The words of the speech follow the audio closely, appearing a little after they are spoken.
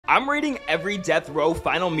I'm rating every death row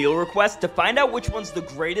final meal request to find out which one's the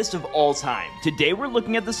greatest of all time. Today we're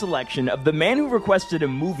looking at the selection of the man who requested a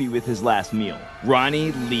movie with his last meal,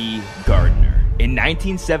 Ronnie Lee Gardner. In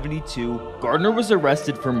 1972, Gardner was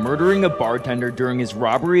arrested for murdering a bartender during his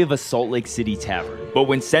robbery of a Salt Lake City tavern. But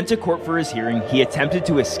when sent to court for his hearing, he attempted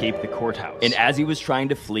to escape the courthouse. And as he was trying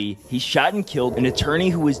to flee, he shot and killed an attorney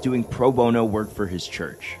who was doing pro bono work for his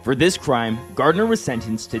church. For this crime, Gardner was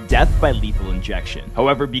sentenced to death by lethal injection.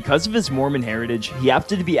 However, because of his Mormon heritage, he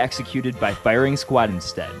opted to be executed by firing squad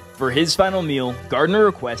instead. For his final meal, Gardner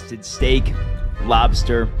requested steak,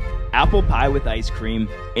 lobster, apple pie with ice cream,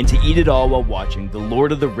 and to eat it all while watching the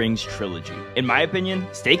Lord of the Rings trilogy. In my opinion,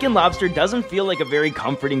 steak and lobster doesn't feel like a very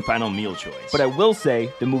comforting final meal choice, but I will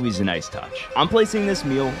say the movie's a nice touch. I'm placing this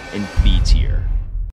meal in B tier.